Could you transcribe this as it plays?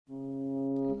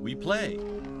We play.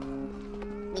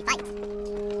 We fight.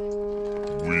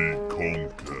 We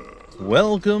conquer.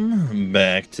 Welcome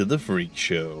back to the Freak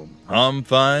Show. Hom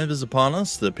 5 is upon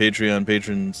us, the Patreon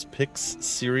Patrons Picks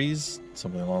series,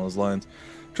 something along those lines.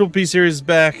 Triple P series is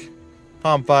back.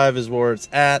 Hom 5 is where it's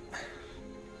at.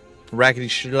 Rackety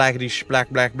shlackety splack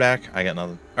black black. I got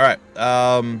nothing. Alright,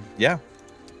 yeah.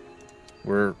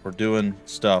 We're doing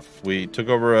stuff. We took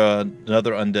over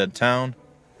another undead town.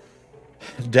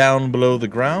 Down below the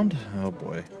ground. Oh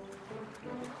boy.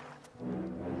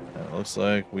 It looks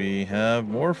like we have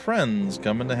more friends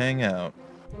coming to hang out.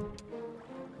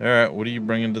 Alright, what are you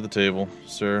bringing to the table,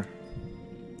 sir?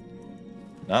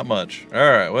 Not much.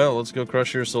 Alright, well, let's go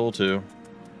crush your soul too.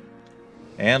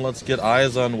 And let's get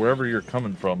eyes on wherever you're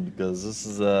coming from, because this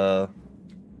is the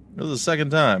second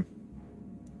time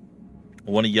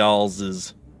one of y'all's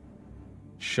is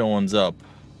showing up.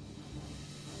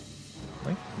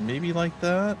 Like, maybe like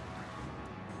that?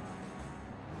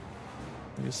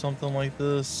 Maybe something like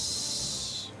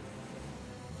this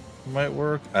might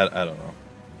work. I don't know.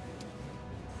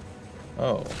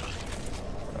 Oh.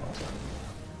 No.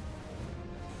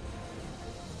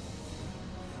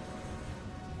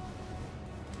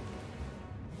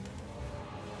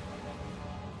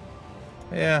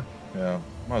 Yeah,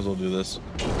 might as well do this.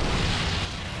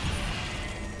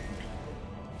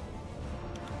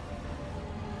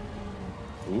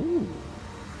 Ooh.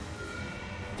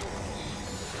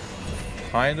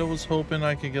 Kinda was hoping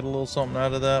I could get a little something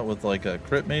out of that with like a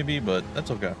crit maybe, but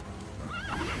that's okay.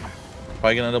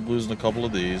 Probably gonna end up losing a couple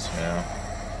of these, yeah.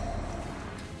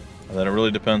 And then it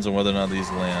really depends on whether or not these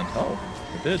land. Oh,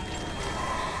 it did.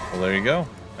 Well, there you go.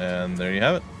 And there you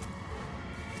have it.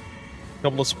 A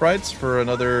couple of sprites for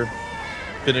another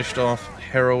finished off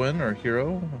heroine or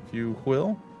hero, if you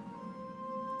will.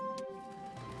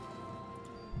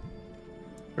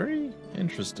 Very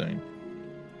interesting.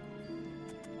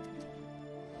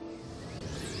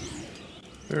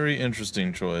 Very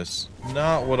interesting choice.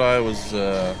 Not what I was,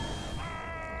 didn't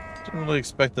really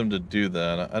expect them to do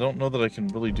that. I don't know that I can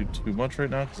really do too much right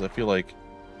now, because I feel like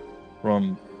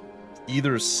from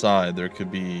either side there could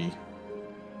be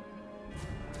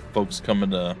folks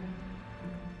coming to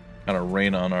kind of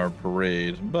rain on our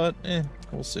parade, but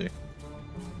we'll see.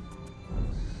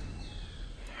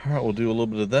 Alright, we'll do a little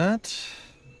bit of that.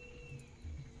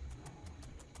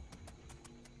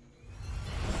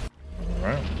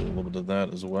 Alright, we'll do a little bit of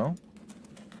that as well.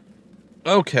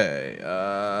 Okay,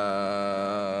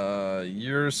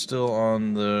 you're still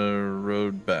on the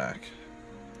road back.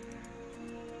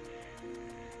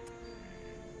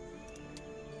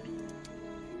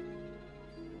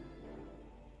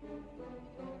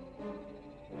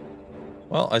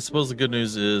 Well, I suppose the good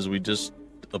news is we just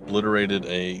obliterated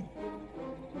a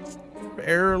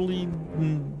fairly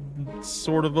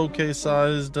sort of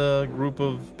okay-sized group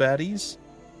of baddies.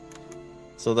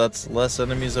 So that's less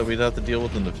enemies that we'd have to deal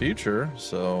with in the future,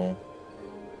 so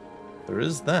there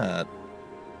is that.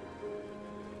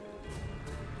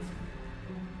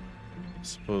 I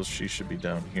suppose she should be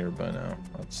down here by now.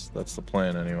 That's the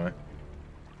plan anyway.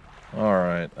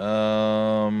 Alright,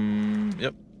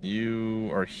 yep,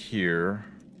 you are here.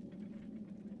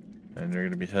 And you're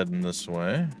gonna be heading this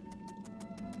way.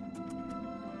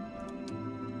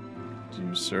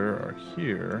 You, sir, are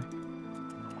here.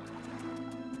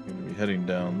 Going to be heading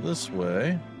down this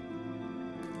way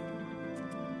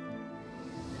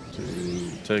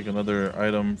to take another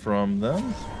item from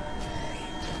them.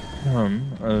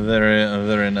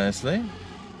 Very nicely.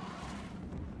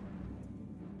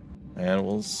 And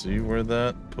we'll see where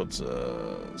that puts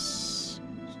us.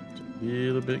 A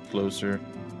little bit closer.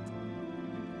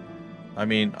 I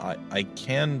mean, I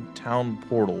can town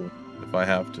portal if I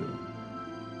have to.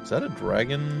 Is that a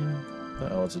dragon?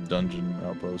 Oh, it's a dungeon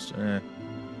outpost.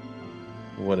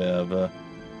 Whatever.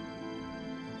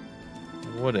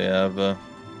 Whatever.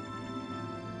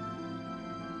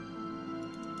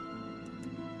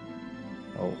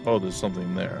 Oh, there's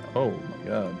something there. Oh my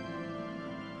god.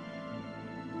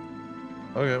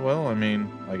 Okay, well, I mean,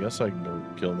 I guess I can go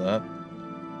kill that.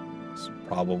 It's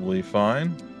probably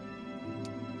fine.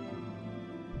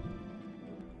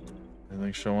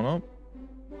 Anything showing up?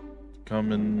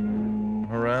 Come and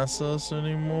harass us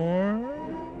anymore?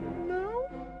 No?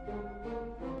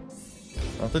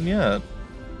 Nothing yet.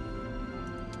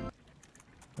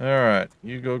 Alright,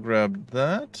 you go grab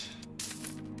that.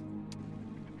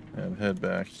 And head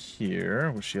back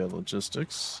here. Wish you had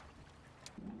logistics.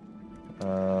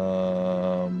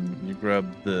 You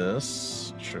grab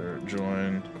this. Sure,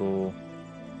 join. Cool.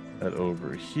 Head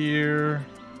over here.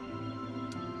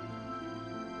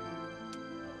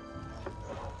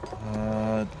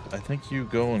 I think you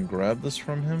go and grab this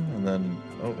from him, and then...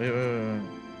 Oh, wait.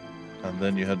 And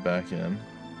then you head back in.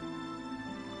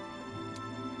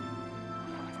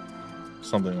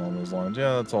 Something along those lines.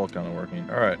 Yeah, that's all kind of working.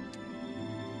 Alright.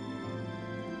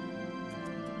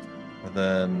 And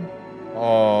then...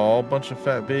 Oh, a bunch of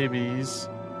fat babies.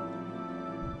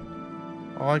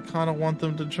 Oh, I kind of want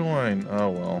them to join. Oh,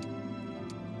 well.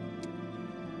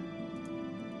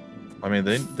 I mean,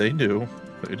 they knew.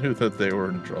 They knew that they were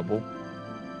in trouble.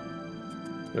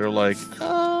 They're like,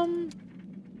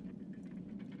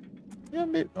 yeah,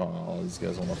 maybe... Oh, these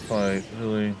guys want to fight.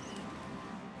 Really?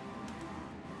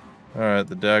 Alright,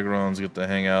 the Dagrons get to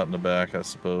hang out in the back, I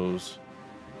suppose.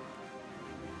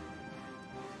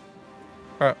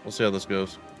 Alright, we'll see how this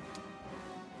goes.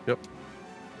 Yep.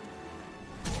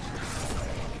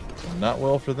 Not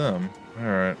well for them.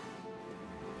 Alright.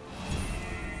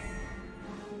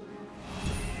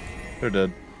 They're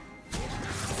dead.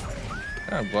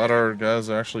 Yeah, I'm glad our guys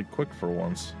are actually quick for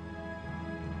once.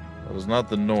 That is not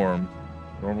the norm.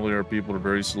 Normally our people are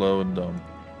very slow and dumb.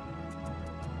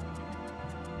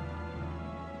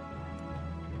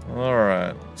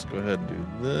 Alright, let's go ahead and do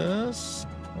this.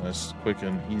 Nice, quick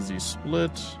and easy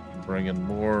split. Bring in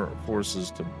more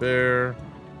forces to bear.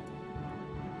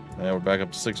 And we're back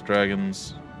up to 6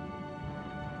 dragons.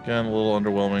 Again, a little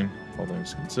underwhelming, all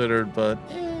things considered, but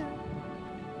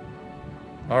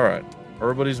Alright,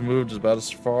 everybody's moved about as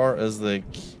far as they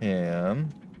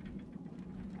can.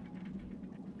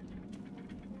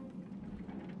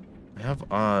 I have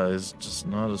eyes, just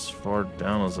not as far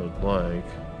down as I'd like.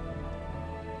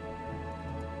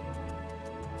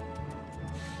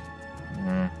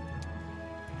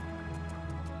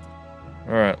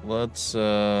 Alright, let's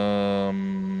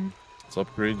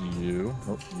upgrade you.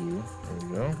 Oh, you. There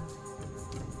we go.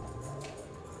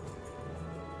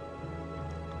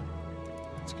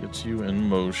 Let's get you in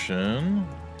motion.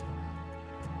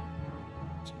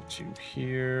 Let's get you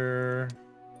here.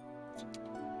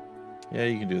 Yeah,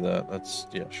 you can do that. That's,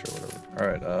 yeah, sure, whatever.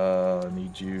 Alright, I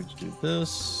need you to do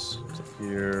this. To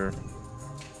here.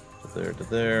 To there, to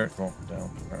there. Come on,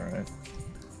 down. Alright.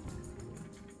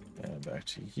 And back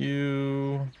to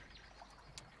you.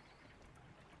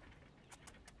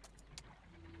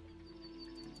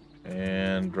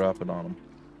 And drop it on them.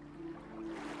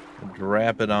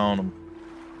 Drop it on them.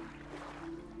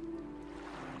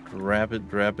 Drop it,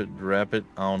 drop it, drop it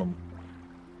on them.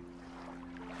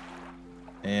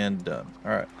 And done.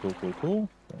 Alright, cool, cool, cool.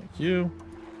 Thank you.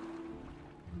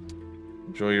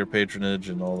 Enjoy your patronage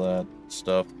and all that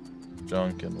stuff.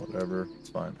 Junk and whatever. It's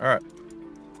fine. Alright.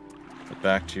 Get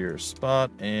back to your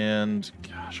spot and...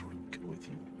 Gosh, where do we go with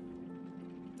you?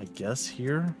 I guess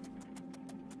here?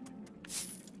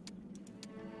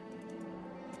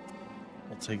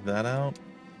 We'll take that out.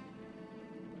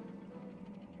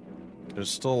 There's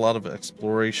still a lot of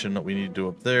exploration that we need to do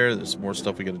up there. There's more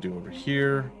stuff we got to do over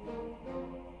here.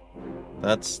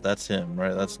 That's him,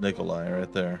 right? That's Nikolai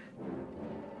right there.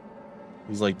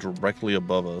 He's like directly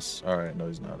above us. Alright, no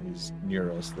he's not. He's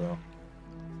near us though.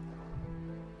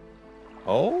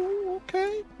 Oh,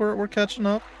 okay. We're catching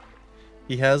up.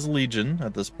 He has Legion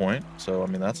at this point, so I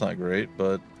mean that's not great,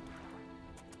 but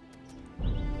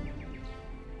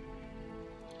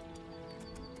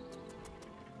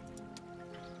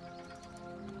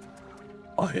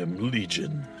I am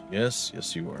Legion. Yes,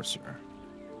 yes you are, sir.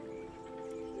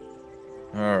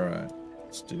 Alright.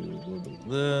 Let's do a little bit of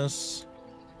this.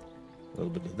 A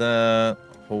little bit of that.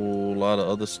 A whole lot of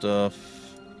other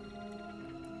stuff.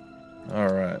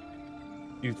 Alright.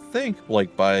 You think,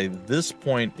 like, by this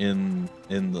point in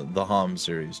the HOM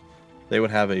series, they would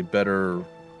have a better,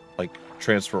 like,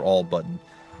 transfer all button.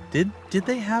 Did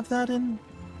they have that in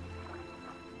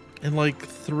like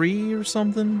 3 or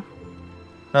something?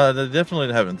 They definitely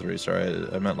didn't have it in 3, sorry.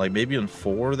 I meant, like, maybe in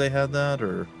 4 they had that,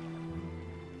 or...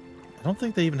 I don't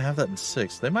think they even have that in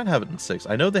 6. They might have it in 6.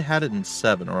 I know they had it in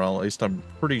 7, or at least I'm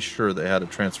pretty sure they had a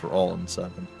transfer all in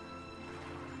 7.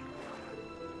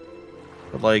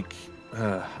 But, like...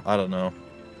 I don't know.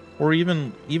 Or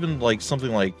even like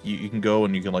something like you can go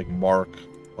and you can like mark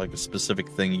like a specific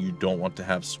thing you don't want to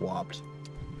have swapped.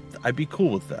 I'd be cool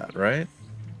with that, right?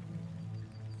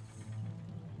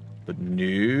 But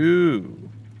no,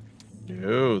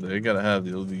 they gotta have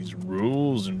these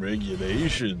rules and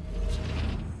regulations,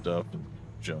 stuff and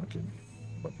junk and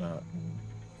whatnot.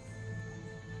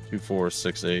 2, 4,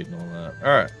 6, 8, and all that.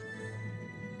 All right.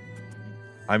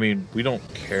 I mean, we don't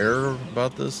care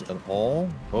about this at all.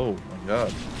 Oh my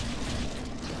god.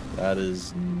 That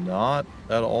is not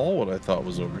at all what I thought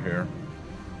was over here.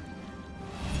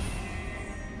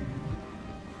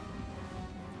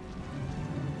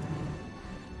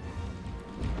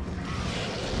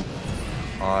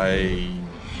 I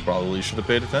probably should have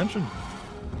paid attention.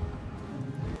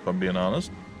 If I'm being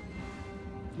honest.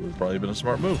 It would have probably been a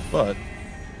smart move, but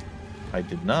I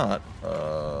did not.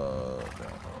 What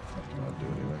can I do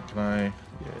anyway? Can I? Yeah,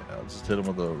 I'll just hit him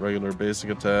with a regular basic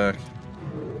attack.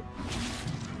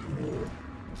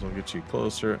 This will get you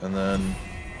closer, and then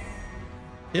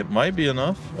it might be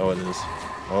enough. Oh, it is.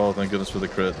 Oh, thank goodness for the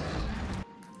crit.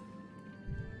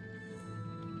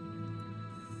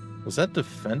 Was that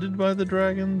defended by the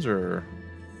dragons, or?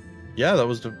 Yeah, that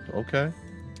was okay.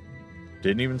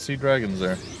 Didn't even see dragons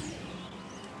there.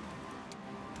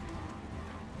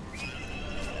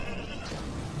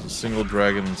 A single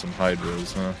dragon and some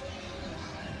hydras, huh?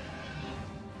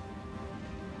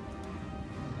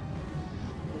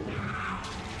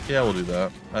 Yeah, we'll do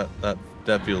that.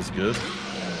 That feels good.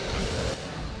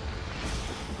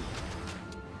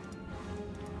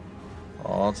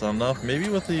 Oh, it's not enough. Maybe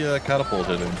with the catapult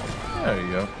hitting. There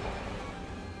you go.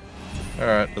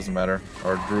 Alright, doesn't matter.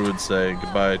 Our druids say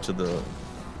goodbye to the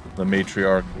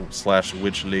matriarch slash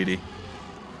witch lady.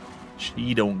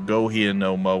 She don't go here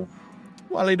no mo.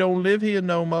 Wally don't live here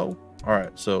no mo.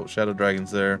 Alright, so shadow dragons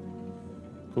there.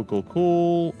 Cool, cool,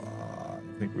 cool.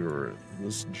 I think we were in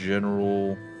this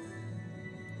general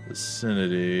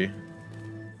vicinity.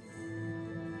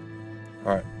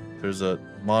 Alright, there's a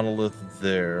monolith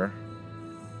there,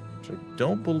 which I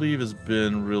don't believe has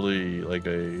been really like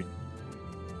a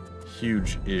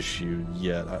huge issue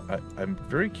yet. I'm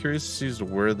very curious to see as to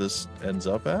where this ends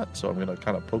up at, so I'm going to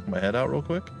kind of poke my head out real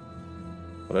quick.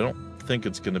 But I don't think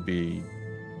it's going to be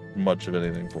much of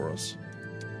anything for us.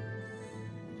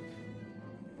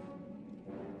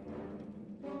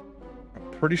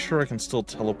 I'm pretty sure I can still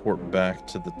teleport back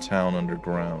to the town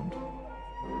underground.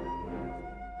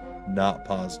 Not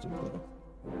positive, though.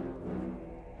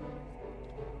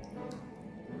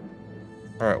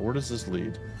 Alright, where does this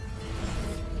lead?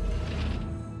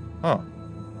 Huh.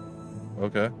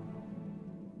 Okay.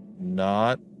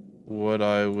 Not what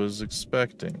I was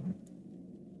expecting.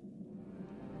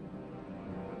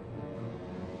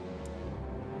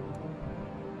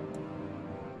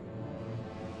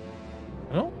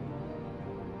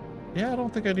 Yeah, I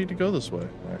don't think I need to go this way,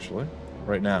 actually.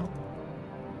 Right now.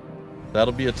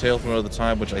 That'll be a tale from another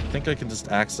time, which I think I can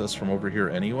just access from over here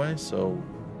anyway, so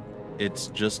it's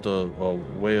just a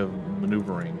way of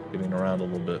maneuvering, getting around a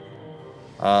little bit.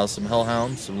 Some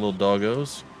hellhounds, some little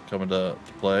doggos coming to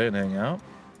play and hang out.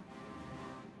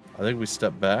 I think we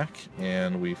step back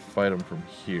and we fight them from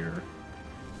here.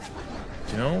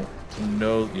 Don't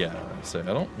know. Yeah, I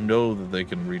don't know that they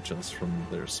can reach us from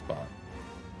their spot.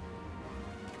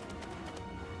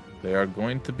 They are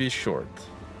going to be short.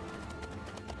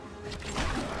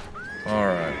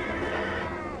 Alright.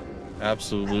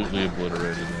 Absolutely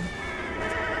obliterated him.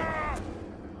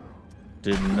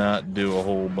 Did not do a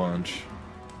whole bunch.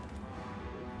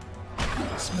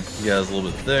 Smack the guys a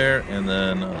little bit there, and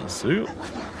then soup.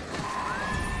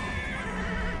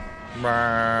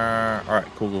 Alright,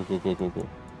 cool.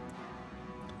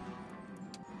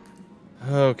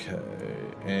 Okay,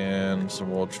 and some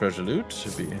more treasure loot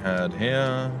to be had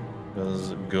here,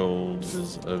 because gold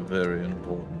is a very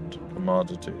important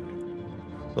commodity.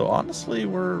 Though honestly,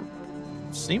 we're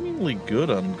seemingly good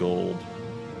on gold.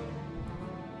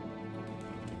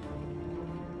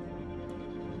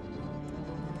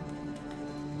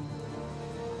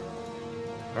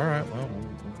 Alright, well,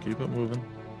 we'll keep it moving.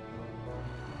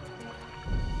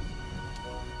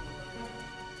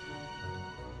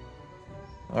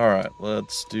 Alright,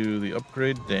 let's do the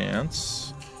upgrade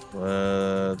dance.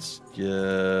 Let's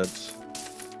get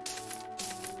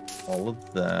all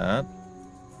of that.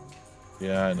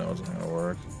 Yeah, I know it's not gonna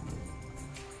work.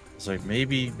 It's like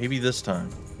maybe this time.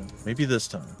 Maybe this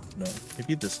time. No,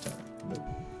 maybe this time. Nope.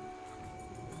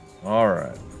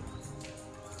 Alright.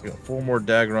 We got 4 more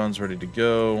Dagrons ready to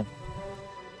go.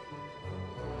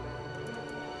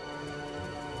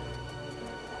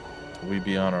 We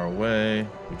be on our way.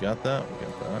 We got that. We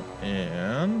got that.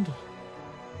 And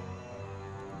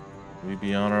we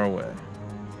be on our way.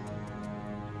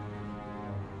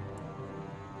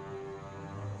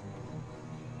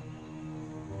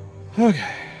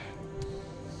 Okay.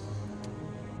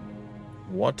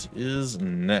 What is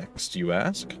next, you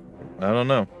ask? I don't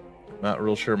know. Not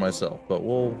real sure myself, but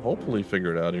we'll hopefully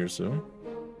figure it out here soon.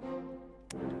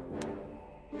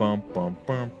 Bum bum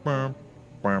bum bum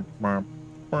bum bum.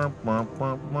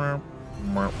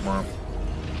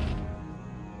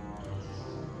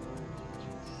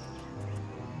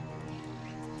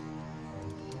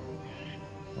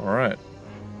 Alright.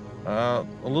 A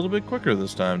little bit quicker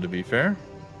this time, to be fair.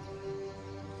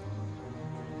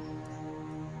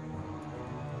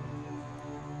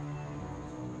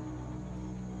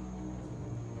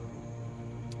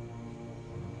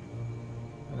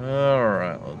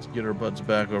 Let's get our butts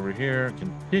back over here,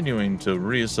 continuing to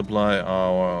resupply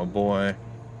our boy.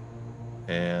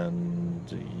 And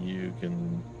you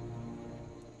can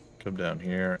come down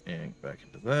here and back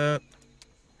into that.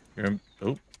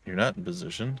 Oh, you're not in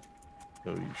position.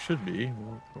 So you should be.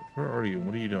 Where are you?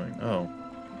 What are you doing? Oh.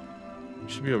 You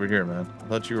should be over here, man. I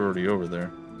thought you were already over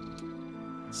there.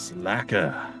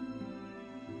 Slacker.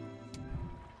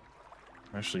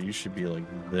 Actually, you should be like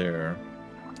there.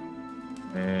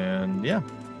 And yeah,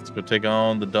 let's go take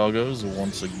on the doggos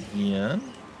once again.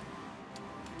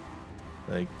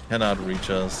 They cannot reach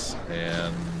us,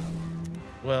 and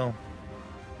well,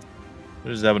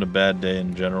 they're just having a bad day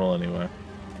in general anyway.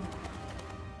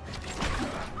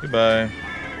 Goodbye.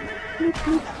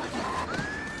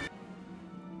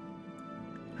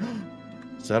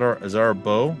 Is that our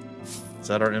bow? Is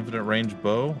that our infinite range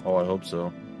bow? Oh, I hope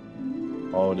so.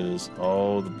 Oh, it is.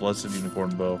 Oh, the blessed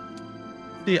unicorn bow.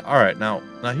 See, alright, now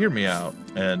hear me out.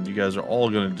 And you guys are all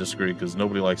going to disagree because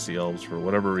nobody likes the elves for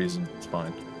whatever reason. It's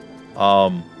fine.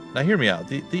 Now hear me out.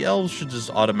 The elves should just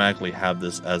automatically have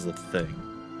this as a thing.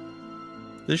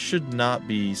 This should not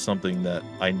be something that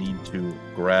I need to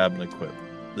grab and equip.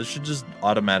 This should just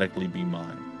automatically be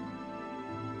mine.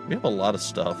 We have a lot of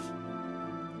stuff.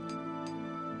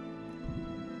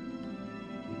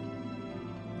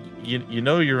 You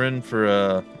know you're in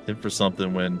for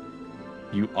something when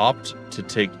you opt to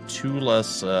take 2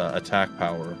 less attack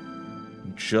power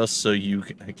just so you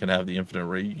can have the infinite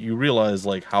rate. You realize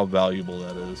like how valuable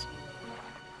that is.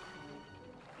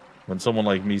 When someone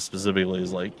like me specifically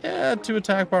is like, yeah, 2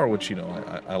 attack power, which, you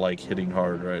know, I like hitting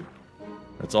hard, right?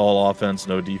 It's all offense,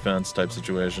 no defense type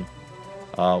situation.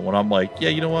 When I'm like, yeah,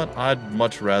 you know what? I'd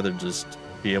much rather just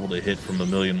be able to hit from a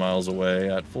million miles away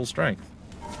at full strength.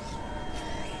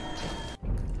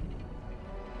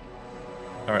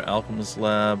 Alright, Alchemist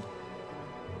Lab.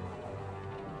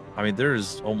 I mean,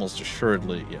 there's almost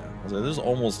assuredly, yeah, there's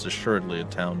almost assuredly a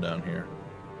town down here.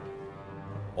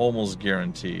 Almost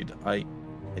guaranteed. I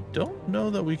don't know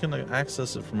that we can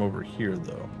access it from over here,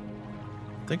 though.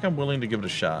 I think I'm willing to give it a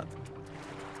shot.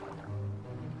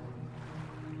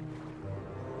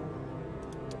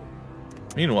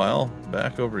 Meanwhile,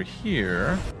 back over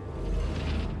here,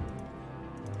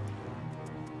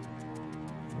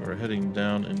 we're heading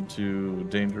down into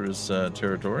dangerous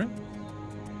territory.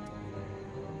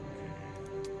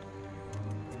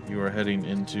 You are heading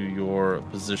into your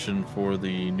position for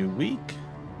the new week.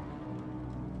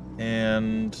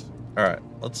 And all right,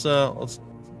 let's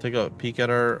take a peek at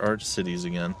our cities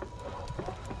again.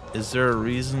 Is there a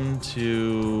reason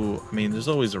to? I mean, there's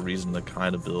always a reason to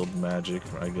kind of build magic,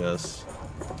 I guess.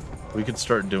 We could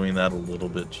start doing that a little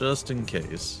bit just in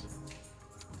case.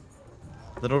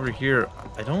 Then over here,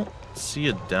 I don't see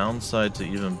a downside to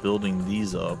even building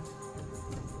these up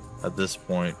at this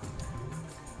point.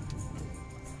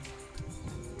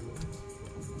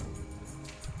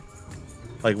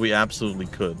 Like, we absolutely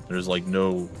could. There's like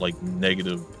no like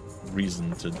negative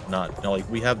reason to not, you know, like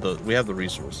we have the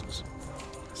resources.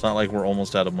 It's not like we're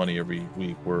almost out of money every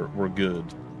week. We're good.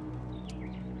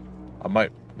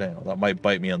 That might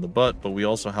bite me on the butt, but we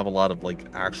also have a lot of like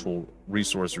actual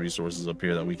resources up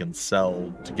here that we can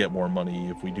sell to get more money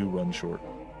if we do run short.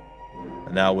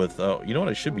 And now with you know what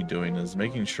I should be doing is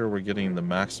making sure we're getting the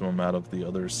maximum out of the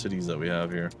other cities that we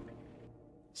have here.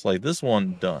 It's like this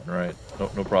one done, right?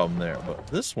 No problem there. But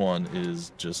this one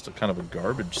is just a kind of a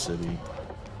garbage city.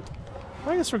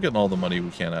 I guess we're getting all the money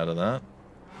we can out of that.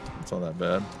 It's not that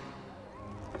bad.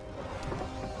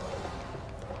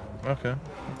 Okay,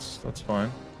 that's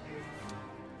fine.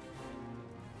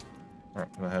 Alright,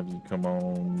 I'm gonna have you come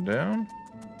on down.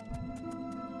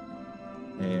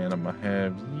 And I'm gonna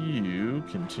have you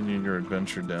continue your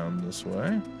adventure down this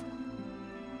way.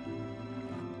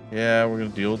 Yeah, we're gonna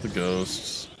deal with the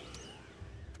ghosts.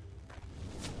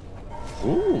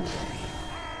 Ooh.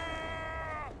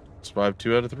 Survived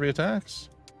 2 out of 3 attacks.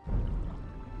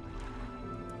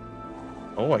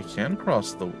 Oh, I can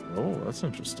cross the... Oh, that's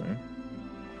interesting.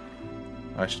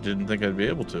 I actually didn't think I'd be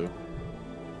able to.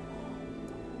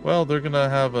 Well, they're gonna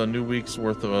have a new week's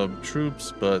worth of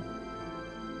troops, but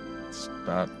it's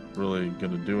not really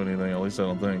gonna do anything, at least I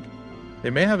don't think. They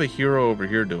may have a hero over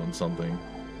here doing something.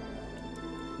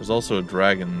 There's also a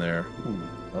dragon there. Ooh,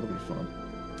 that'll be fun.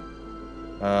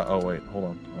 Oh wait, hold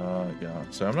on. Yeah,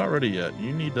 so I'm not ready yet.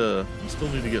 You still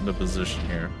need to get into position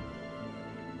here.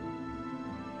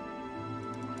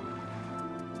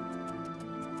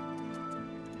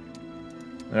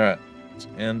 Alright, let's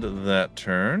end that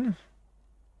turn.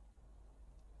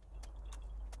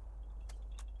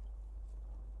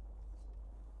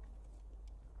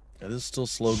 It is still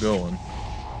slow going.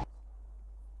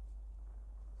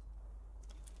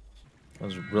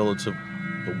 was relative.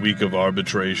 The week of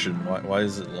arbitration. Why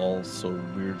is it all so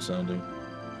weird sounding?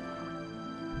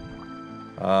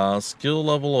 Skill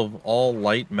level of all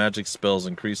light magic spells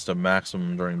increased to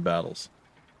maximum during battles.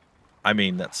 I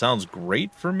mean, that sounds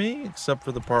great for me, except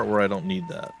for the part where I don't need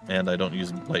that, and I don't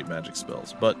use light magic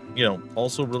spells. But, you know,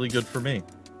 also really good for me.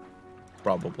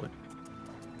 Probably.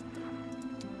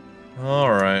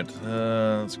 Alright,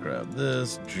 let's grab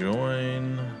this.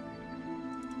 Join.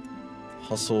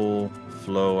 Hustle,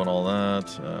 flow, and all that.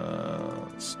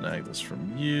 Snag this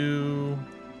from you.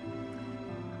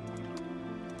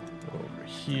 Go over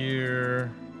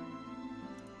here.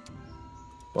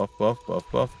 Buff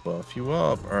you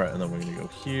up. Alright, and then we're going to go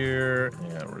here.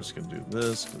 And we're just going to do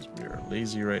this because we are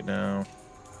lazy right now.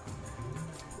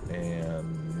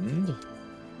 And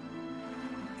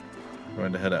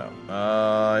going to head out.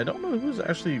 I don't know who's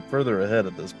actually further ahead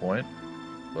at this point.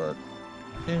 But,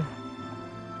 yeah.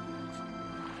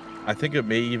 I think it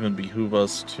may even behoove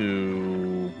us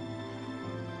to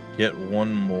get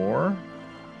one more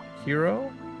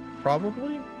hero,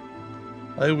 probably.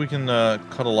 I think we can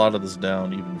cut a lot of this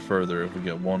down even further if we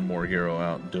get one more hero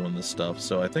out doing this stuff.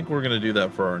 So I think we're going to do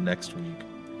that for our next week.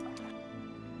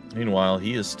 Meanwhile,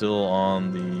 he is still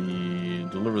on the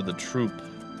deliver the troop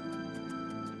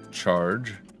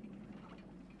charge.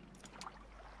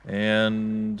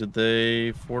 And did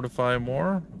they fortify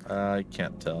more? I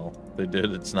can't tell. They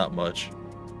did. It's not much.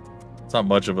 It's not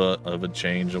much of a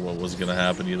change of what was going to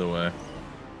happen either way.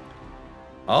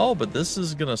 Oh, but this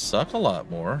is going to suck a lot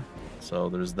more. So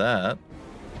there's that.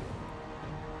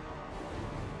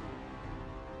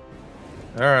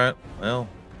 Alright, well,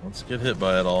 let's get hit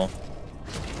by it all.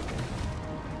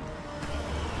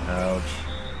 Ouch.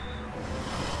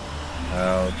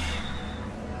 Ouch.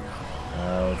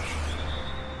 Ouch.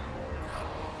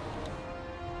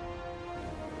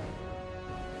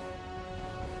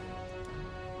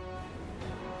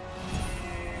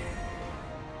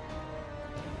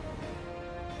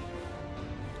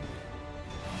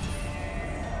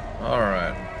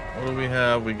 Alright, what do we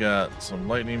have? We got some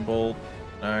lightning bolt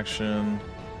action.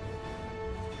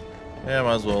 Yeah,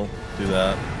 might as well do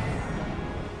that.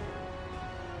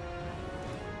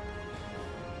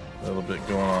 A little bit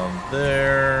going on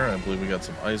there. I believe we got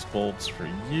some ice bolts for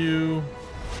you.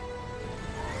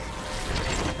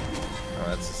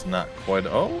 That's just not quite...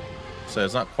 Oh! So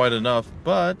it's not quite enough,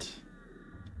 but...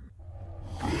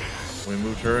 we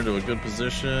moved her into a good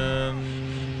position.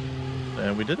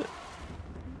 And we did it.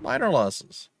 Minor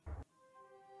losses.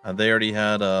 And they already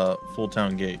had a full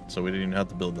town gate, so we didn't even have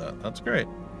to build that. That's great.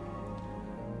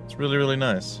 It's really, really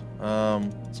nice.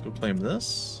 Let's go claim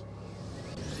this.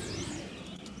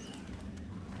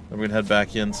 Then we're gonna head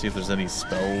back in, see if there's any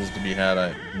spells to be had. I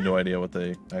have no idea what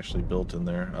they actually built in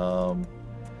there.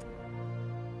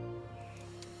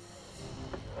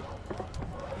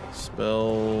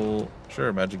 Spell...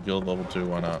 Sure, Magic Guild level 2,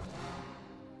 why not?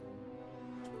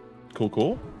 Cool.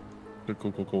 Cool.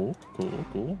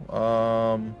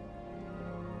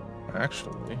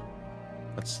 Actually,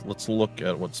 let's look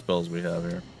at what spells we have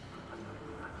here.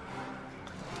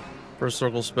 First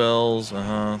circle spells,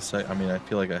 I mean, I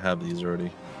feel like I have these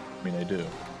already. I mean, I do.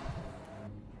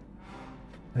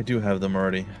 I do have them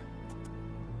already.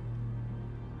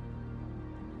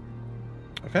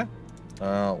 Okay.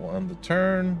 We'll end the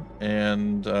turn,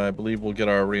 and I believe we'll get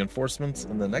our reinforcements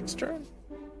in the next turn.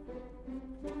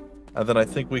 And then I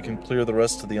think we can clear the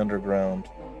rest of the underground.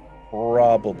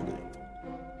 Probably.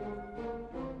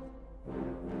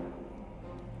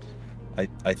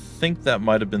 I think that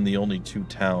might have been the only 2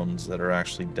 towns that are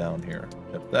actually down here.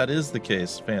 If that is the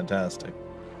case, fantastic.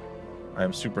 I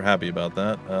am super happy about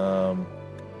that. Do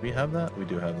we have that? We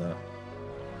do have that.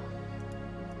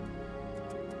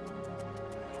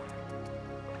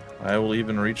 I will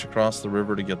even reach across the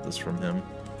river to get this from him.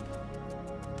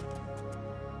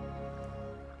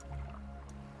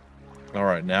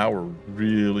 Alright, now we're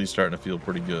really starting to feel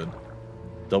pretty good.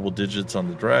 Double digits on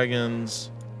the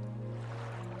dragons.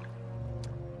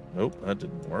 Nope, that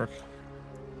didn't work.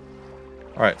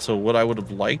 Alright, so what I would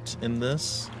have liked in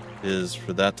this is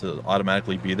for that to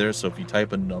automatically be there. So if you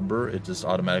type a number, it just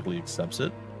automatically accepts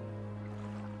it.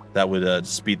 That would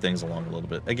speed things along a little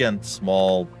bit. Again,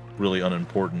 small, really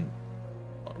unimportant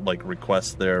like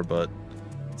request there, but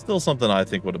still something I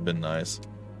think would have been nice.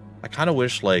 I kind of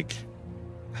wish, like...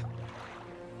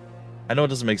 I know it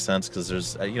doesn't make sense because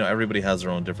there's, you know, everybody has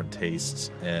their own different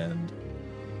tastes, and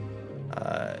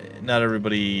not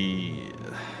everybody...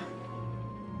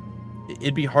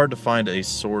 It'd be hard to find a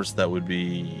source that would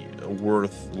be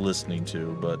worth listening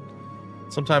to, but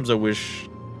sometimes I wish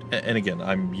And again,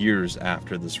 I'm years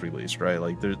after this release, right?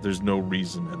 Like, there's no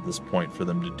reason at this point for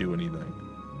them to do anything.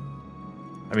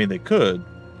 I mean, they could.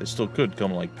 They still could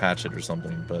come, like, patch it or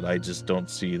something, but I just don't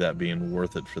see that being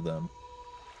worth it for them.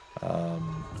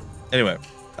 Anyway,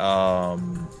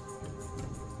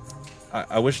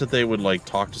 I wish that they would, like,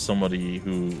 talk to somebody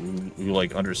who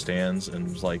like, understands and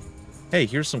was like, hey,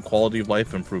 here's some quality of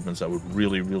life improvements that would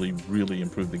really, really, really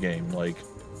improve the game. Like,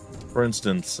 for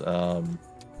instance,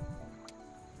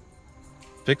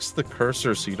 fix the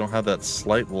cursor so you don't have that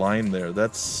slight line there.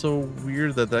 That's so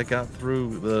weird that got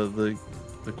through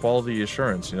the quality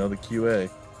assurance, you know, the QA.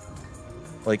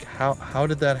 Like, how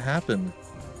did that happen?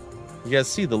 You guys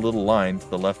see the little line to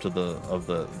the left of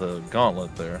the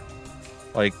gauntlet there?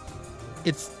 Like,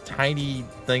 it's tiny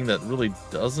thing that really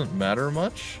doesn't matter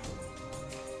much.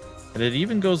 And it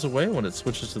even goes away when it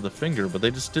switches to the finger, but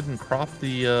they just didn't crop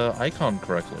the icon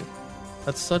correctly.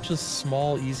 That's such a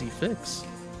small, easy fix.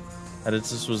 And it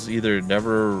just was either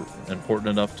never important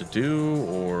enough to do,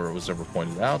 or it was never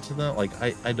pointed out to them. Like,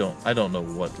 I don't know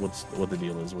what the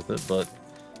deal is with it, but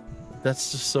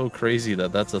that's just so crazy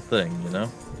that that's a thing, you know?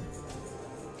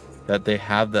 That they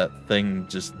have that thing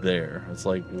just there. It's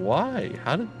like, why?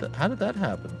 How did that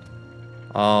happen?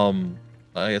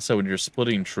 Like I said, when you're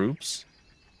splitting troops,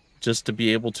 just to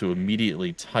be able to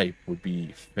immediately type would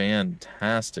be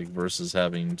fantastic versus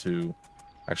having to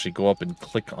actually go up and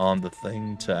click on the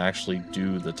thing to actually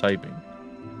do the typing.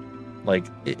 Like,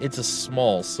 it's a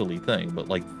small, silly thing, but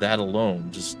like that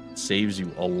alone just saves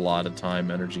you a lot of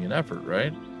time, energy, and effort,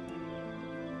 right?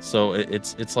 So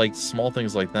it's like small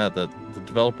things like that the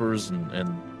developers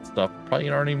and stuff probably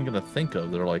aren't even going to think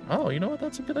of. They're like, oh, you know what?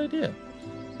 That's a good idea.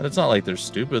 And it's not like they're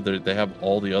stupid. They have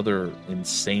all the other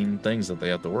insane things that they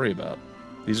have to worry about.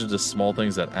 These are just small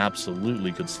things that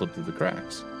absolutely could slip through the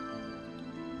cracks.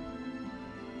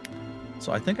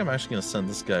 So I think I'm actually going to send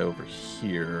this guy over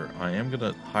here. I am going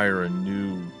to hire a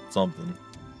new something.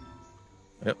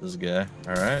 Yep, this guy.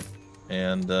 All right.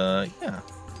 And, yeah.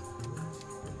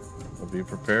 We'll be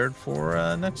prepared for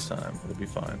next time. It'll be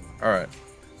fine. All right.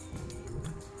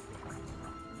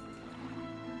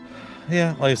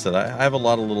 Yeah, like I said, I have a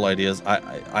lot of little ideas.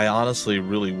 I honestly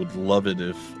really would love it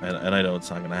if, and I know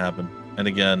it's not going to happen. And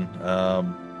again,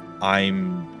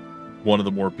 I'm one of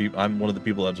the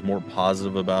people that's more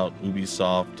positive about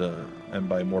Ubisoft, and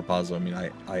by more positive, I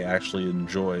mean I actually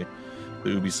enjoy the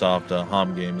Ubisoft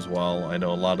HOM games. While I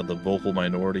know a lot of the vocal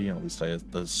minority, at least I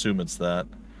assume it's that,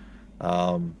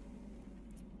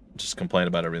 just complain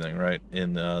about everything, right,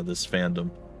 in this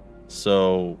fandom.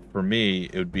 So for me,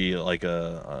 it would be like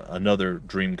another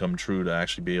dream come true to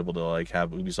actually be able to like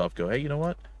have Ubisoft go, hey, you know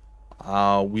what?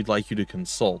 We'd like you to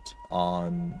consult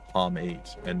on HOM 8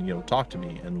 and, you know, talk to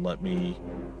me and let me,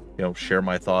 you know, share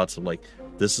my thoughts of like,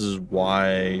 this is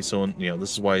why this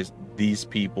is why these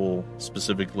people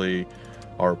specifically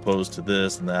are opposed to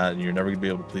this and that, and you're never gonna be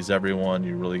able to please everyone.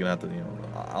 You're really gonna have to, you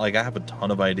know, like I have a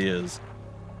ton of ideas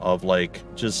of like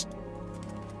just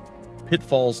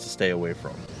pitfalls to stay away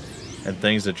from and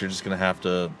things that you're just gonna have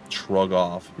to shrug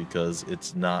off because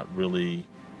it's not really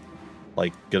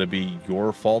like gonna be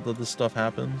your fault that this stuff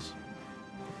happens.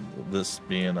 This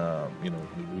being you know,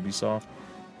 Ubisoft,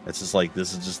 it's just like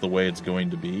this is just the way it's going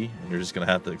to be, and you're just gonna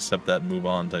have to accept that and move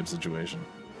on type situation.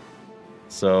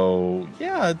 So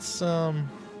yeah, it's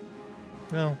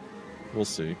well, we'll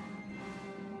see.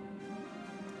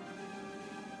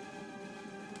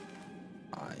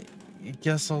 I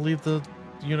guess I'll leave the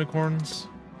unicorns.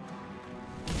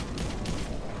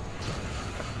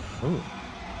 Ooh.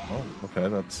 Oh, okay,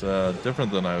 that's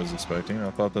different than I was expecting. I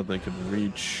thought that they could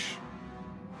reach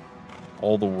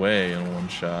all the way in one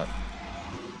shot.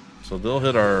 So they'll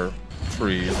hit our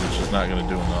trees, which is not going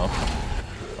to do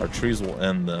enough. Our trees will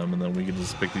end them, and then we can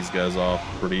just pick these guys off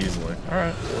pretty easily.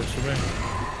 Alright, works for me.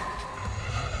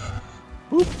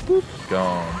 Boop, boop,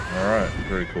 gone. Alright,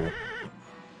 very cool.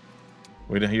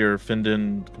 We didn't hear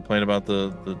Findin complain about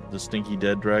the stinky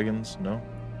dead dragons? No?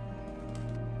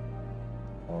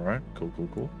 Alright,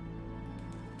 cool.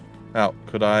 Now,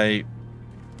 could I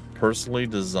personally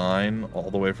design all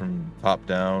the way from top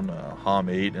down HOM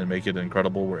 8 and make it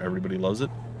incredible where everybody loves it?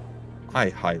 I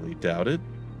highly doubt it.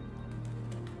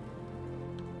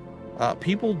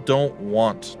 People don't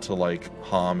want to like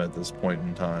HOM at this point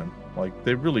in time. Like,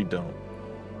 they really don't.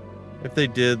 If they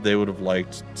did, they would have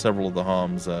liked several of the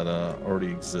HOMs that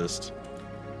already exist.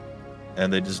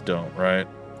 And they just don't, right?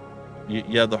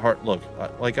 Yeah, the heart. Look,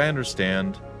 like, I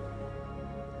understand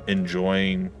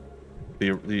enjoying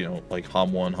the, you know, like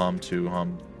HOM 1, HOM 2,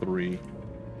 HOM 3.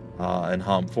 and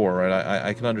HOM 4, right?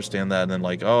 I can understand that. And then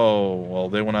like, oh, well,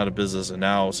 they went out of business and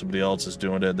now somebody else is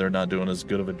doing it. They're not doing as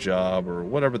good of a job or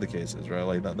whatever the case is, right?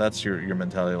 Like that's your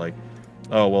mentality. Like,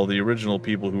 oh, well, the original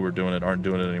people who were doing it aren't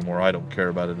doing it anymore. I don't care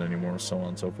about it anymore, so on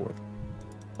and so forth.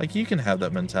 Like, you can have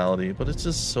that mentality, but it's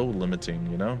just so limiting,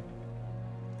 you know?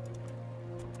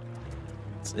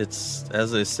 It's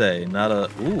as I say, not a...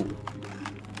 Ooh,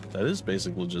 that is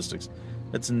basic logistics.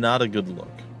 It's not a good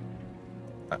look,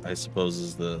 I suppose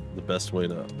is the best way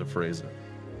to phrase it.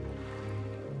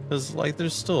 Because, like,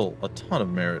 there's still a ton of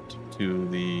merit to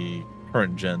the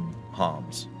current-gen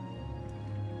HOMs.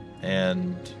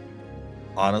 And,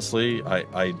 honestly,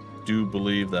 I do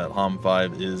believe that HOM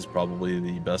 5 is probably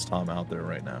the best HOM out there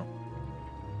right now.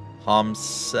 HOM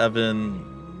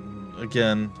 7,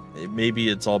 again, maybe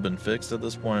it's all been fixed at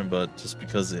this point, but just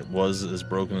because it was as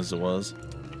broken as it was,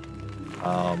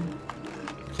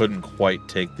 couldn't quite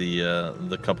take the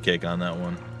cupcake on that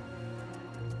one.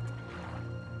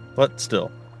 But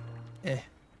still, it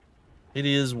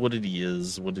is what it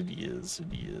is. What it is,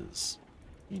 it is.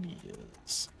 It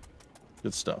is.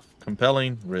 Good stuff.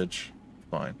 Compelling, rich,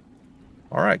 fine.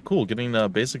 All right, cool. Getting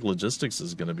basic logistics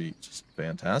is going to be just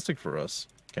fantastic for us.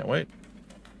 Can't wait.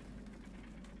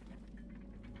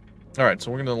 All right,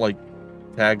 so we're going to, like,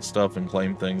 tag stuff and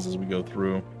claim things as we go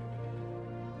through.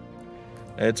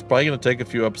 It's probably going to take a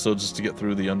few episodes just to get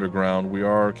through the underground. We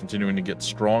are continuing to get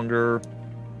stronger.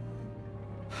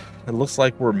 It looks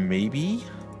like we're maybe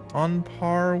on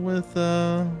par with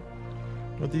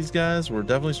these guys. We're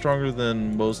definitely stronger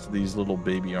than most of these little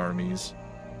baby armies.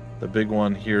 The big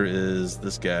one here is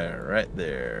this guy right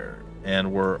there,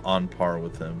 and we're on par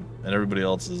with him, and everybody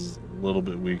else is a little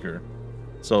bit weaker.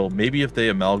 So maybe if they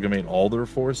amalgamate all their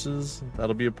forces,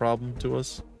 that'll be a problem to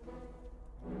us.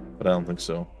 But I don't think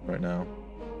so right now.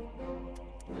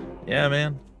 Yeah,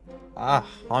 man.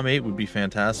 HOM 8 would be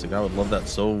fantastic. I would love that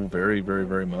so very, very,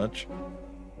 very much.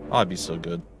 Oh, it'd be so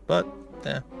good. But,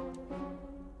 it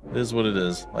is what it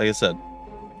is. Like I said,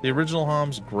 the original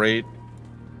HOM's great.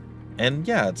 And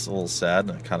yeah, it's a little sad,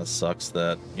 and it kind of sucks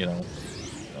that, you know,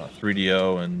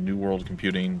 3DO and New World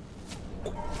Computing,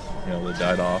 you know, they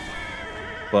died off.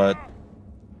 But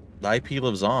the IP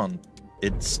lives on.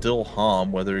 It's still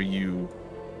HOM, whether you...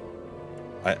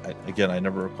 Again, I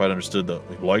never quite understood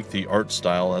like the art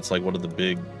style. That's like one of the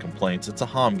big complaints. It's a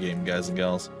HOM game, guys and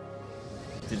gals.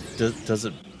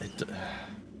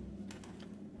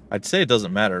 I'd say it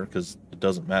doesn't matter, because it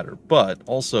doesn't matter. But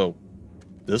also,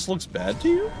 this looks bad to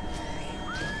you?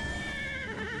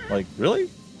 Like, really?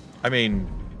 I mean,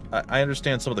 I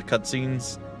understand some of the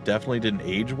cutscenes definitely didn't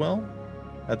age well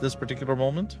at this particular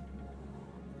moment.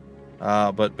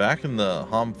 But back in the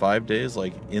HOM 5 days,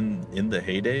 like in the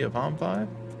heyday of HOM 5,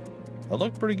 that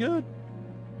looked pretty good.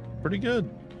 Pretty good.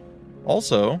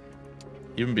 Also,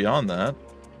 even beyond that,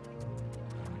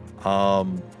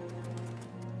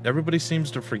 everybody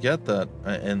seems to forget that,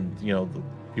 and, you know,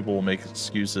 people will make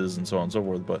excuses and so on and so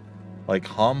forth, but, like,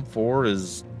 HOM 4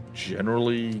 is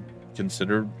generally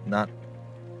considered not...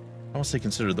 I won't say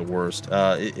considered the worst.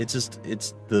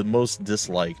 It's the most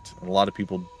disliked. A lot of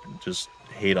people just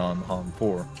hate on HOM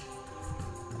 4.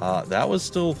 That was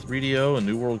still 3DO and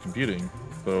New World Computing.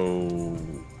 So,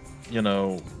 you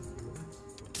know,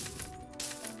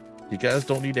 you guys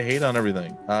don't need to hate on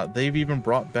everything. They've even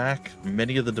brought back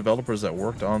many of the developers that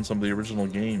worked on some of the original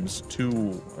games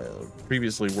to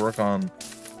previously work on,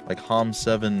 like, HOM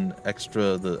 7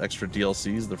 extra, the extra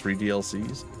DLCs, the free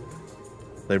DLCs.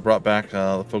 They brought back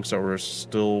the folks that were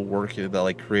still working, that,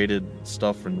 like, created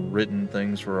stuff and written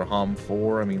things for HOM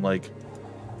 4. I mean, like,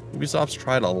 Ubisoft's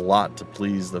tried a lot to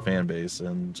please the fan base,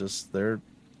 and just they're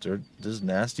just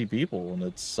nasty people, and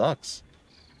it sucks.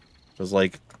 Because,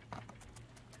 like,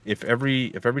 if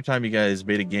every time you guys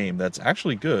made a game that's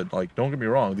actually good, like, don't get me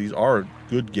wrong, these are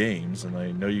good games, and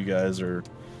I know you guys are,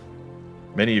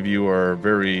 many of you are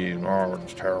very, oh,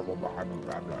 it's terrible, blah,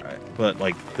 blah, blah, but,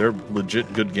 like, they're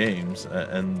legit good games,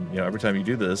 and, you know, every time you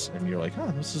do this, and you're like,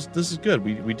 oh, this is good.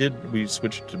 We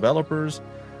switched developers.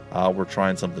 We're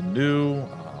trying something new.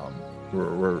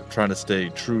 We're trying to stay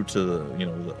true to the, you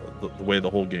know, the way the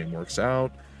whole game works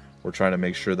out. We're trying to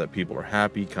make sure that people are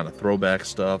happy, kind of throwback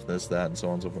stuff, this, that, and so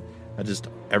on and so forth. I just,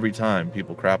 every time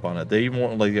people crap on it, they even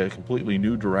want, like, a completely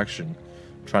new direction,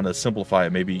 trying to simplify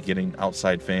it, maybe getting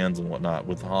outside fans and whatnot.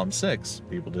 With HOM 6,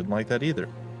 people didn't like that either.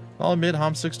 I'll admit,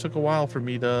 HOM 6 took a while for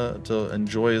me to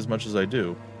enjoy as much as I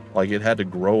do. Like, it had to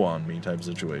grow on me type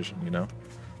situation, you know?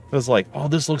 It was like, oh,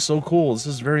 this looks so cool, this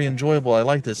is very enjoyable, I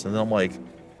like this. And then I'm like,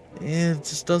 it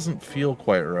just doesn't feel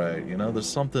quite right, you know? There's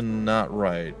something not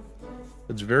right.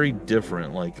 It's very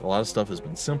different. Like, a lot of stuff has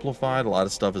been simplified, a lot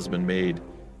of stuff has been made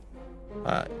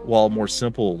while more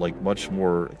simple, like much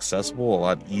more accessible, a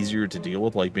lot easier to deal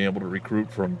with, like being able to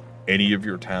recruit from any of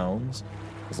your towns.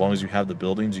 As long as you have the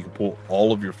buildings, you can pull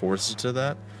all of your forces to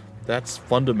that. That's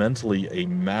fundamentally a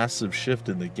massive shift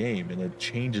in the game, and it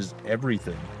changes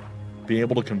everything. Being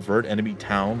able to convert enemy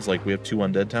towns, like we have three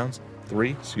undead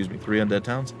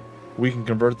towns. We can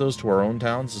convert those to our own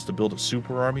towns just to build a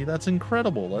super army. That's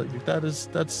incredible.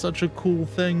 That's such a cool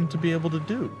thing to be able to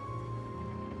do.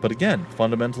 But again,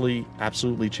 fundamentally,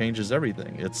 absolutely changes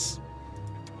everything. It's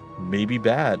maybe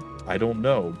bad, I don't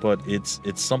know, but it's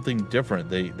something different.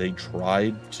 They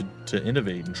tried to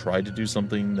innovate and tried to do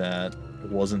something that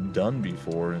wasn't done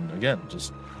before, and again,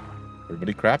 just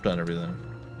everybody crapped on everything.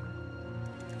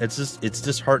 It's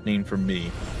disheartening for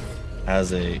me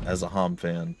as a HOM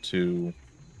fan to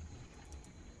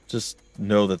just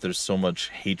know that there's so much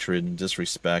hatred and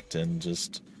disrespect and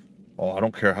just, oh, I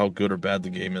don't care how good or bad the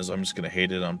game is, I'm just going to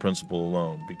hate it on principle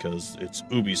alone because it's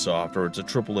Ubisoft or it's a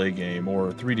AAA game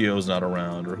or 3DO's not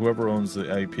around or whoever owns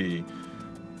the IP.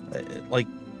 Like,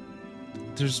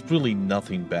 there's really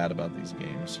nothing bad about these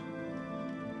games.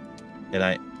 And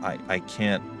I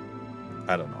can't,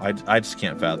 I don't know, I just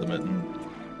can't fathom it. And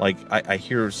like, I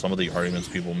hear some of the arguments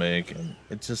people make and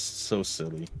it's just so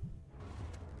silly.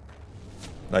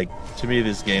 Like, to me,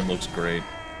 this game looks great.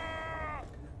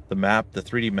 The map, the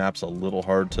 3D map's a little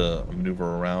hard to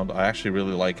maneuver around. I actually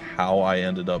really like how I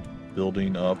ended up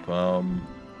building up HOM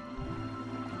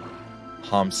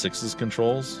 6's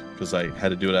controls, because I had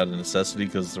to do it out of necessity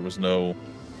because there was no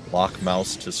lock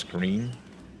mouse to screen.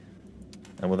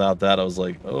 And without that, I was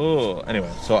like, oh.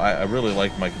 Anyway, so I really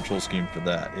like my control scheme for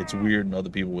that. It's weird and other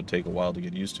people would take a while to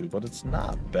get used to, but it's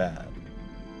not bad.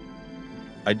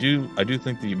 I do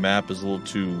think the map is a little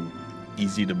too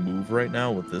easy to move right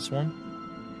now with this one.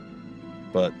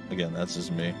 But again, that's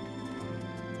just me.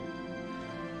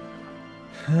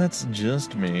 That's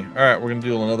just me. Alright, we're going to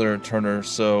do another turn or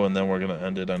so, and then we're going to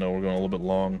end it. I know we're going a little bit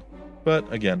long.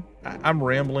 But again, I'm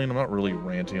rambling. I'm not really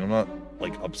ranting. I'm not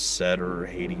like upset or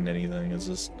hating anything. It's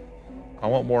just, I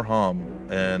want more HOM.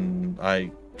 And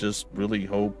I just really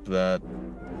hope that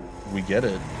we get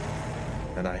it.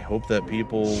 And I hope that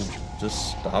people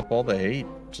just stop all the hate.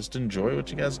 Just enjoy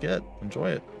what you guys get. Enjoy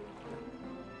it.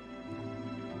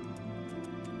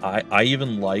 I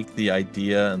even like the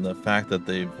idea and the fact that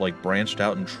they've like branched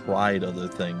out and tried other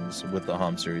things with the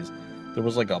HOM series. There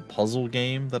was like a puzzle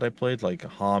game that I played, like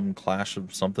HOM Clash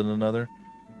of something or another.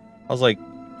 I was like,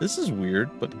 this is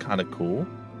weird, but kind of cool.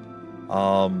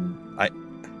 I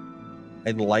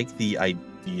like the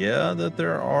idea that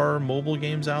there are mobile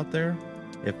games out there.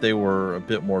 If they were a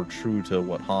bit more true to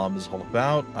what HOM is all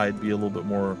about, I'd be a little bit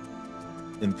more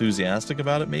enthusiastic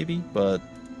about it maybe, but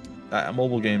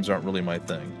mobile games aren't really my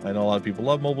thing. I know a lot of people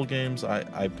love mobile games.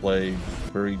 I play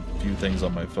very few things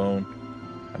on my phone.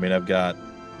 I mean, I've got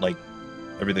like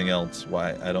everything else.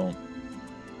 Why I don't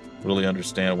really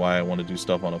understand why I want to do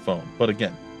stuff on a phone. But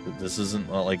again, this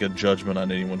isn't like a judgment on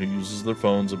anyone who uses their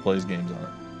phones and plays games on it.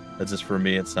 That's just, for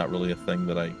me, it's not really a thing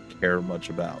that I care much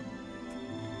about.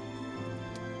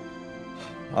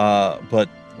 But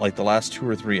like the last 2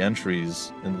 or 3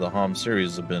 entries into the HOM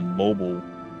series have been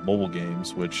mobile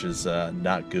games, which is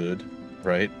not good,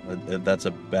 right? That's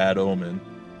a bad omen.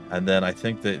 And then I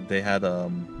think that they had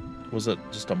was it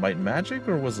just a Might and Magic,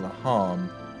 or was it a HOM?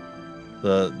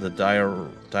 The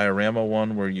diorama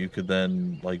one where you could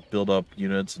then like build up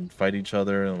units and fight each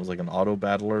other, and it was like an auto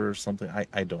battler or something.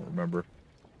 I don't remember.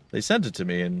 They sent it to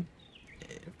me, and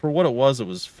for what it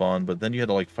was fun, but then you had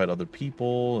to like fight other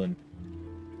people, and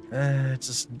it's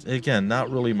just, again, not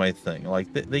really my thing.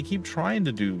 Like, they keep trying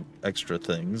to do extra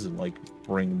things and like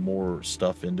bring more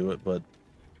stuff into it, but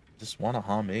I just want a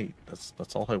HOM 8.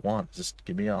 That's all I want. Just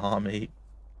give me a HOM 8.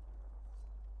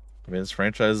 I mean, this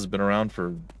franchise has been around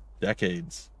for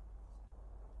decades.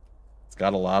 It's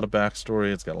got a lot of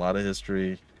backstory. It's got a lot of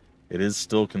history. It is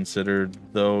still considered,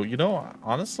 though, you know,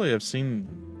 honestly, I've seen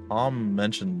HOM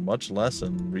mentioned much less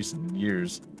in recent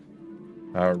years,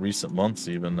 recent months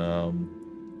even.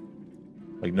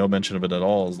 Like, no mention of it at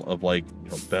all, of like,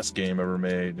 you know, best game ever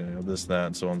made, you know, this, that,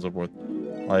 and so on and so forth.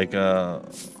 Like,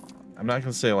 I'm not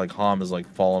gonna say like HOM is like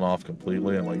fallen off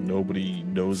completely and like nobody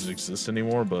knows it exists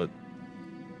anymore, but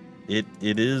it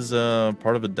is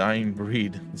part of a dying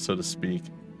breed, so to speak.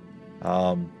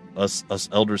 Us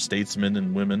elder statesmen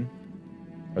and women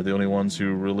are the only ones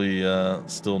who really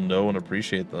still know and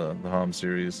appreciate the HOM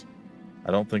series. I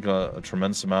don't think a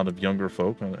tremendous amount of younger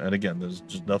folk, and again, there's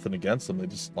just nothing against them. They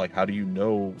just, like, how do you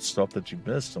know stuff that you've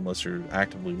missed unless you're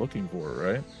actively looking for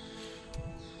it, right?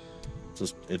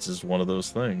 It's just one of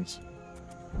those things.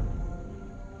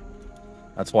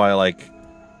 That's why, like,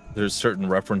 there's certain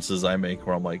references I make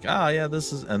where I'm like, ah, yeah,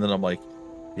 this is, and then I'm like,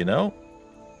 you know,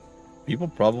 people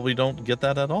probably don't get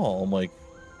that at all. I'm like,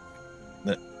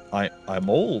 I'm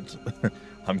old.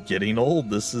 I'm getting old.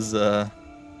 This is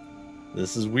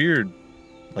weird.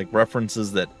 Like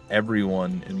references that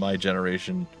everyone in my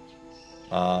generation,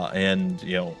 and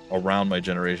you know, around my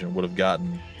generation would have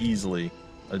gotten easily.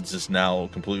 It's just now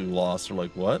completely lost. They're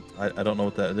like, what? I don't know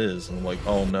what that is. And I'm like,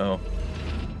 oh no.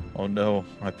 Oh no,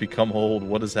 I've become old.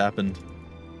 What has happened?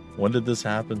 When did this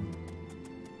happen?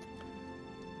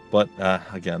 But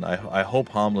again, I hope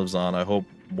Hom lives on. I hope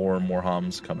more and more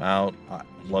Homs come out. I'd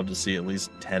love to see at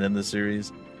least 10 in the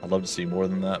series. I'd love to see more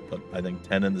than that, but I think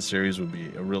 10 in the series would be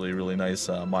a really, really nice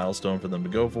milestone for them to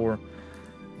go for.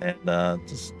 And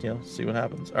just, you know, see what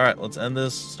happens. All right, let's end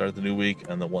this, start the new week,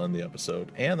 and then we'll end the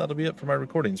episode. And that'll be it for my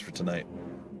recordings for tonight.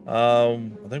 I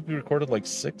think we recorded like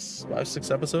 5,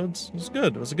 6 episodes. It was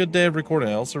good. It was a good day of recording.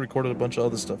 I also recorded a bunch of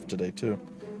other stuff today, too.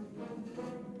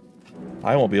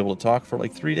 I won't be able to talk for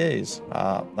like 3 days.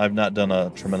 I've not done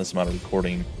a tremendous amount of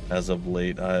recording as of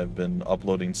late. I've been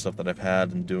uploading stuff that I've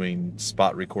had and doing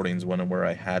spot recordings when and where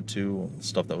I had to,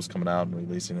 stuff that was coming out and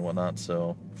releasing and whatnot.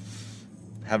 So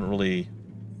haven't really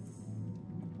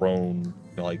grown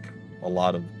like a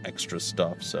lot of extra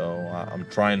stuff. So I'm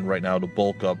trying right now to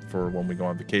bulk up for when we go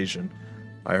on vacation.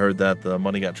 I heard that the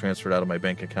money got transferred out of my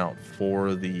bank account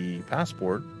for the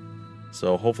passport.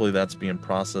 So hopefully that's being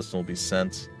processed and will be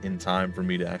sent in time for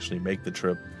me to actually make the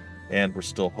trip. And we're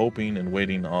still hoping and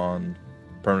waiting on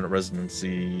permanent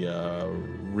residency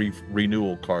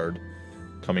renewal card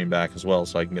coming back as well,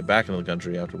 so I can get back into the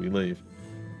country after we leave.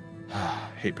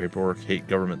 Hate paperwork, hate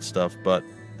government stuff, but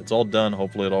it's all done.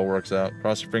 Hopefully it all works out.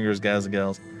 Cross your fingers, guys and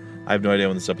gals. I have no idea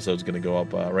when this episode's going to go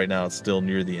up. Right now it's still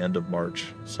near the end of March,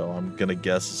 so I'm going to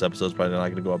guess this episode's probably not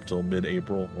going to go up till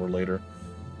mid-April or later.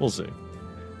 We'll see.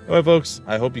 Alright folks,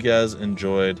 I hope you guys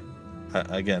enjoyed.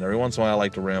 Again, every once in a while I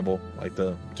like to ramble, I like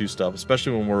to do stuff,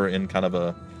 especially when we're in kind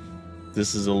of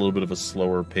this is a little bit of a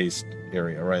slower paced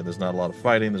area, right? There's not a lot of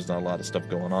fighting, there's not a lot of stuff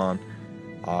going on.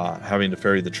 Having to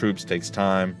ferry the troops takes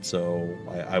time, so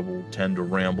I will tend to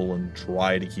ramble and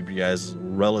try to keep you guys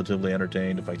relatively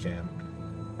entertained if I can,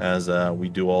 as we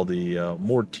do all the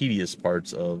more tedious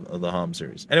parts of the Hom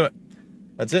series. Anyway,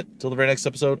 that's it. Till the very next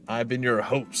episode, I've been your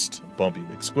host, Bumpy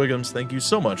McSquigums. Thank you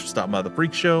so much for stopping by the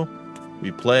Freak Show.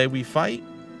 We play, we fight,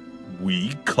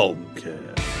 we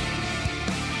conquer.